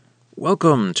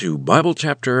Welcome to Bible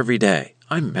Chapter Every Day.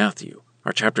 I'm Matthew.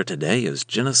 Our chapter today is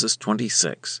Genesis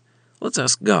 26. Let's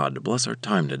ask God to bless our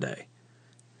time today.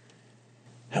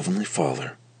 Heavenly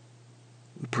Father,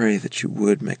 we pray that you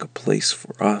would make a place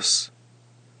for us,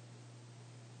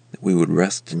 that we would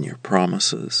rest in your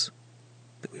promises,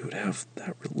 that we would have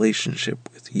that relationship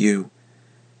with you,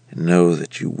 and know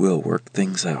that you will work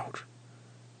things out.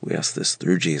 We ask this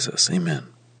through Jesus. Amen.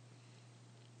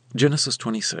 Genesis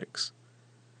 26.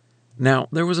 Now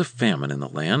there was a famine in the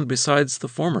land besides the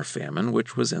former famine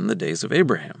which was in the days of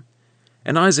Abraham.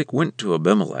 And Isaac went to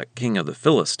Abimelech, king of the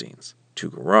Philistines,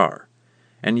 to Gerar.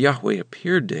 And Yahweh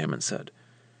appeared to him and said,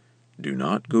 Do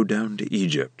not go down to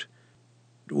Egypt.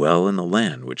 Dwell in the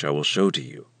land which I will show to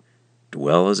you.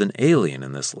 Dwell as an alien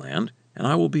in this land, and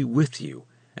I will be with you,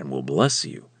 and will bless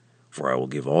you. For I will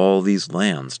give all these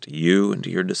lands to you and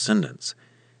to your descendants,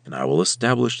 and I will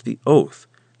establish the oath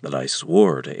that I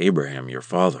swore to Abraham your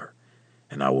father.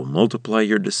 And I will multiply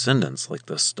your descendants like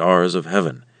the stars of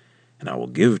heaven, and I will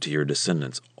give to your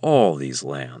descendants all these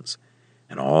lands,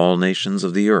 and all nations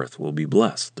of the earth will be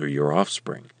blessed through your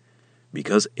offspring,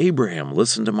 because Abraham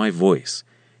listened to my voice,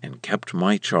 and kept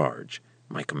my charge,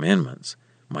 my commandments,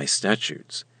 my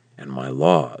statutes, and my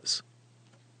laws.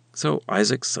 So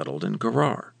Isaac settled in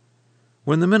Gerar.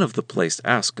 When the men of the place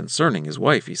asked concerning his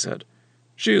wife, he said,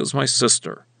 She is my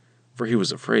sister, for he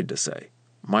was afraid to say,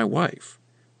 My wife,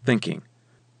 thinking,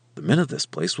 The men of this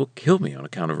place will kill me on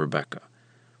account of Rebekah,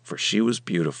 for she was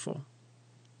beautiful.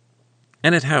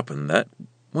 And it happened that,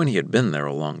 when he had been there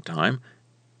a long time,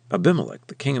 Abimelech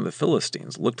the king of the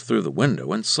Philistines looked through the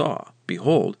window and saw,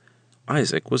 behold,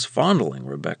 Isaac was fondling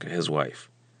Rebekah his wife.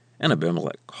 And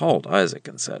Abimelech called Isaac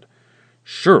and said,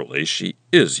 Surely she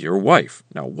is your wife.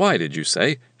 Now why did you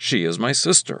say, She is my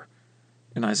sister?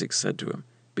 And Isaac said to him,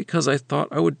 Because I thought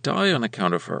I would die on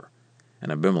account of her.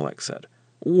 And Abimelech said,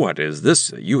 What is this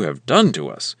that you have done to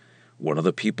us? One of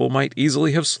the people might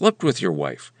easily have slept with your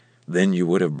wife. Then you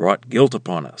would have brought guilt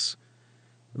upon us.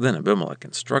 Then Abimelech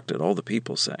instructed all the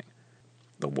people, saying,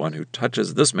 The one who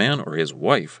touches this man or his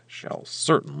wife shall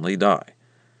certainly die.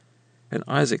 And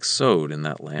Isaac sowed in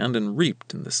that land and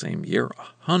reaped in the same year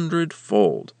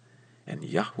 100-fold. And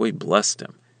Yahweh blessed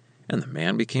him, and the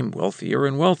man became wealthier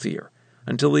and wealthier,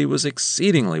 until he was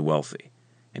exceedingly wealthy.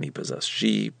 And he possessed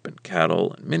sheep and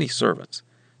cattle and many servants,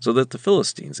 so that the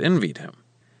Philistines envied him.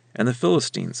 And the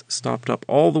Philistines stopped up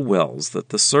all the wells that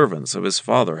the servants of his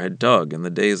father had dug in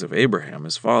the days of Abraham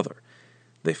his father.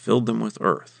 They filled them with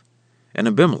earth. And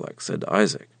Abimelech said to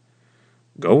Isaac,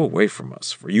 Go away from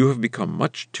us, for you have become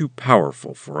much too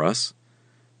powerful for us.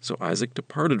 So Isaac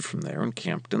departed from there and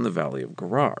camped in the valley of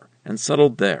Gerar, and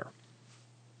settled there.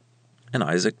 And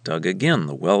Isaac dug again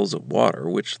the wells of water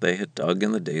which they had dug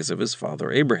in the days of his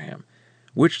father Abraham,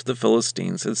 which the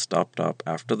Philistines had stopped up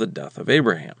after the death of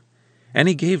Abraham. And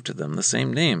he gave to them the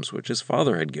same names which his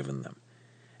father had given them.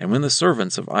 And when the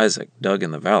servants of Isaac dug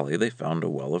in the valley, they found a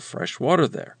well of fresh water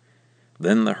there.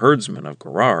 Then the herdsmen of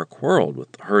Gerar quarreled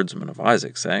with the herdsmen of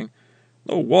Isaac, saying,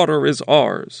 The water is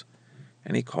ours.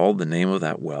 And he called the name of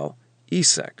that well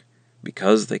Esek,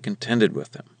 because they contended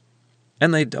with him.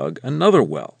 And they dug another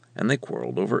well, and they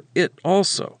quarreled over it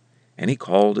also. And he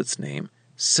called its name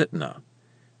Sitnah.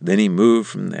 Then he moved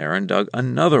from there and dug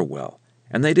another well,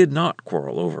 and they did not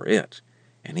quarrel over it.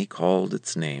 And he called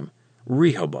its name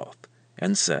Rehoboth,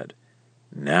 and said,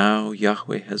 Now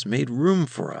Yahweh has made room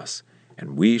for us,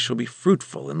 and we shall be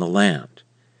fruitful in the land.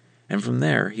 And from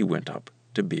there he went up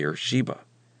to Beer-sheba.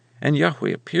 And Yahweh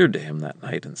appeared to him that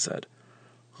night and said,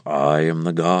 I am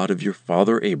the God of your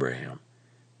father Abraham.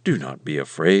 Do not be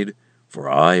afraid, for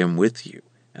I am with you,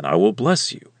 and I will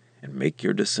bless you, and make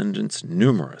your descendants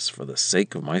numerous for the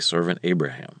sake of my servant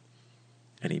Abraham.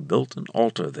 And he built an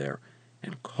altar there,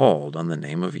 and called on the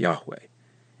name of Yahweh.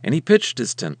 And he pitched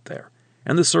his tent there,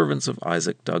 and the servants of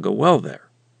Isaac dug a well there.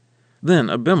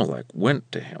 Then Abimelech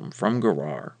went to him from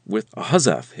Gerar with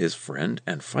Ahuzzath his friend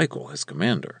and Phicol his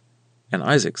commander. And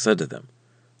Isaac said to them,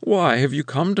 Why have you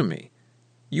come to me?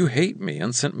 You hate me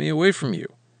and sent me away from you.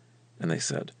 And they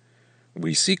said,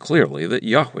 We see clearly that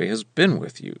Yahweh has been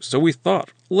with you, so we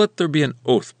thought, Let there be an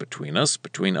oath between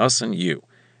us and you,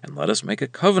 and let us make a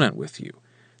covenant with you,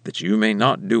 that you may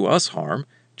not do us harm,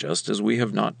 just as we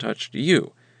have not touched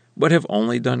you, but have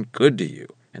only done good to you,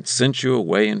 and sent you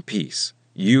away in peace.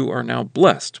 You are now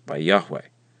blessed by Yahweh.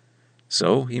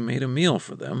 So he made a meal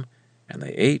for them, and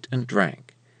they ate and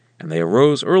drank. And they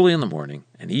arose early in the morning,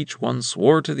 and each one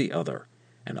swore to the other.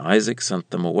 And Isaac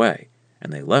sent them away,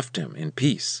 and they left him in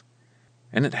peace.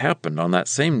 And it happened on that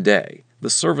same day, the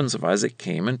servants of Isaac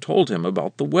came and told him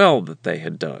about the well that they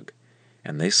had dug.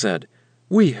 And they said,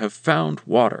 We have found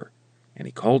water. And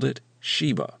he called it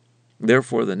Sheba.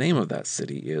 Therefore the name of that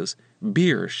city is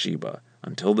Beer-sheba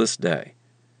until this day.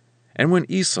 And when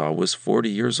Esau was 40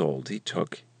 years old, he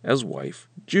took as wife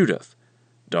Judith,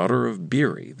 daughter of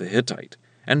Beeri the Hittite,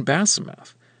 and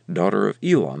Basemath, daughter of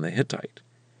Elon the Hittite.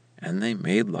 And they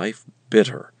made life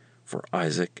bitter for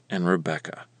Isaac and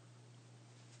Rebekah.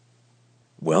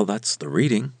 Well, that's the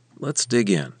reading. Let's dig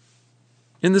in.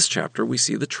 In this chapter, we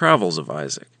see the travels of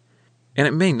Isaac. And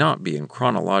it may not be in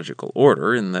chronological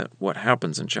order in that what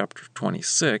happens in chapter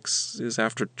 26 is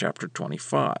after chapter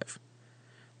 25.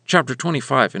 Chapter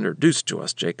 25 introduced to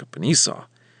us Jacob and Esau,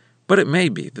 but it may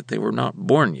be that they were not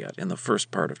born yet in the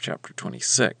first part of chapter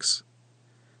 26.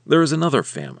 There is another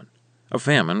famine. A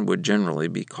famine would generally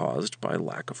be caused by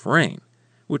lack of rain,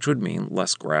 which would mean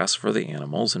less grass for the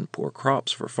animals and poor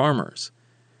crops for farmers.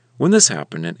 When this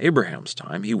happened in Abraham's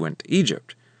time, he went to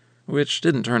Egypt, which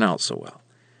didn't turn out so well.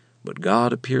 But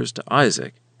God appears to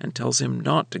Isaac and tells him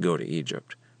not to go to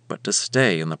Egypt, but to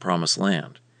stay in the promised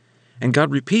land. And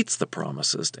God repeats the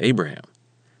promises to Abraham,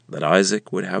 that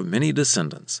Isaac would have many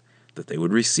descendants, that they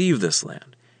would receive this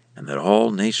land, and that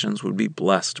all nations would be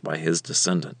blessed by his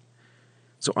descendant.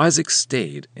 So Isaac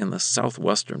stayed in the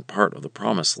southwestern part of the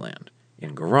promised land,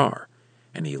 in Gerar,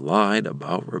 and he lied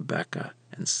about Rebekah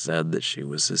and said that she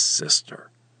was his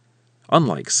sister.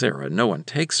 Unlike Sarah, no one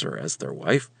takes her as their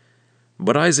wife,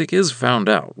 but Isaac is found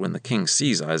out when the king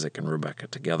sees Isaac and Rebekah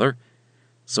together,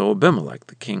 so Abimelech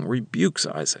the king rebukes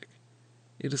Isaac.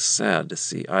 It is sad to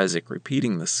see Isaac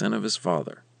repeating the sin of his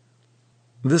father.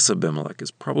 This Abimelech is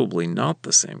probably not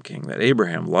the same king that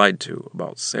Abraham lied to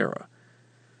about Sarah,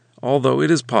 although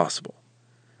it is possible.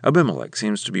 Abimelech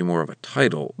seems to be more of a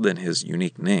title than his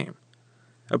unique name.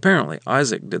 Apparently,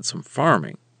 Isaac did some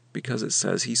farming because it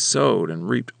says he sowed and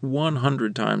reaped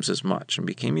 100 times as much and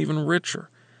became even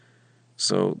richer.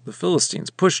 So the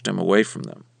Philistines pushed him away from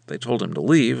them. They told him to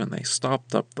leave, and they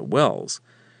stopped up the wells.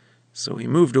 So he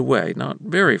moved away, not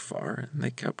very far, and they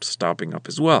kept stopping up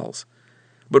his wells.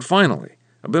 But finally,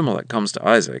 Abimelech comes to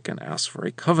Isaac and asks for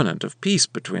a covenant of peace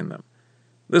between them.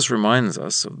 This reminds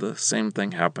us of the same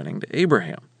thing happening to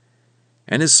Abraham.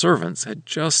 And his servants had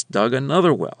just dug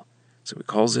another well, so he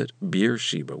calls it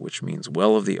Beer-sheba, which means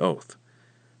well of the oath.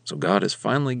 So God has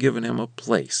finally given him a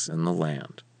place in the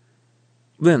land.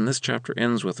 Then this chapter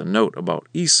ends with a note about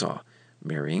Esau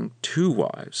marrying 2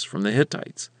 wives from the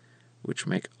Hittites, which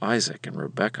make Isaac and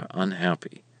Rebekah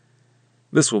unhappy.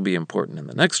 This will be important in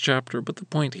the next chapter, but the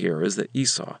point here is that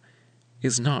Esau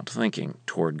is not thinking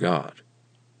toward God.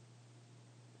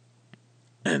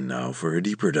 And now for a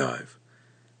deeper dive.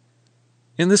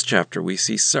 In this chapter, we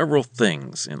see several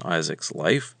things in Isaac's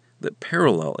life that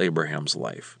parallel Abraham's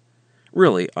life.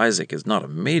 Really, Isaac is not a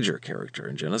major character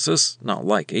in Genesis, not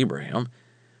like Abraham,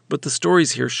 but the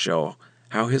stories here show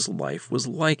how his life was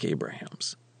like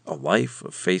Abraham's, a life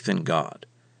of faith in God,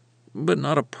 but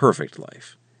not a perfect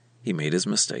life. He made his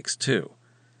mistakes too.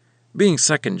 Being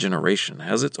second generation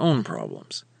has its own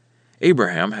problems.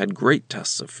 Abraham had great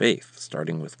tests of faith,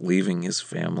 starting with leaving his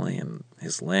family and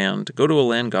his land to go to a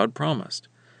land God promised.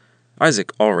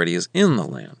 Isaac already is in the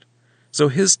land, so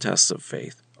his tests of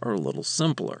faith are a little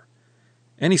simpler.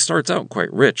 And he starts out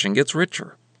quite rich and gets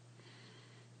richer.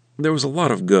 There was a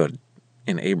lot of good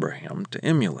in Abraham to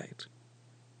emulate,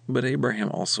 but Abraham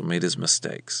also made his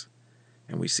mistakes,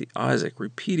 and we see Isaac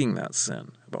repeating that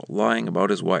sin about lying about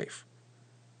his wife.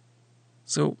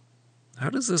 So, how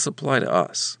does this apply to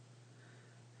us?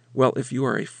 Well, if you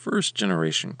are a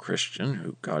first-generation Christian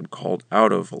who God called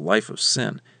out of a life of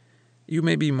sin, you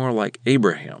may be more like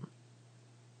Abraham,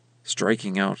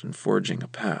 striking out and forging a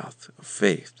path of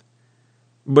faith.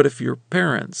 But if your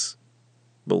parents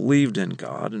believed in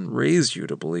God and raised you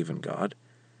to believe in God,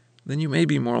 then you may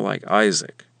be more like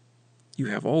Isaac. You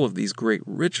have all of these great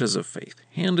riches of faith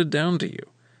handed down to you.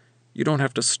 You don't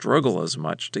have to struggle as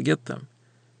much to get them.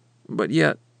 But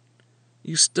yet,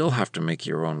 you still have to make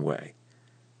your own way.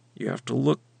 You have to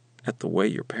look at the way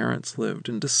your parents lived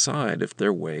and decide if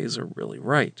their ways are really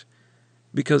right.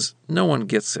 Because no one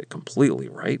gets it completely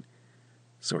right.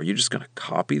 So are you just going to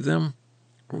copy them?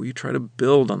 Or will you try to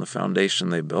build on the foundation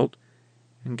they built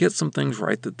and get some things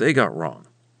right that they got wrong?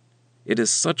 It is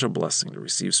such a blessing to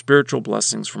receive spiritual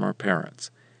blessings from our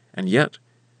parents, and yet,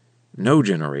 no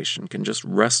generation can just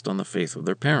rest on the faith of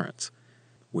their parents.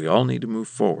 We all need to move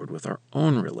forward with our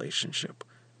own relationship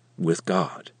with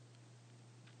God.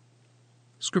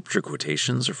 Scripture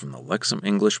quotations are from the Lexham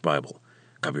English Bible,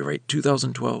 copyright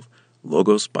 2012,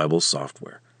 Logos Bible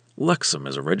Software. Lexham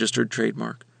is a registered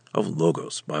trademark of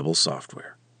Logos Bible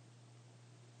Software.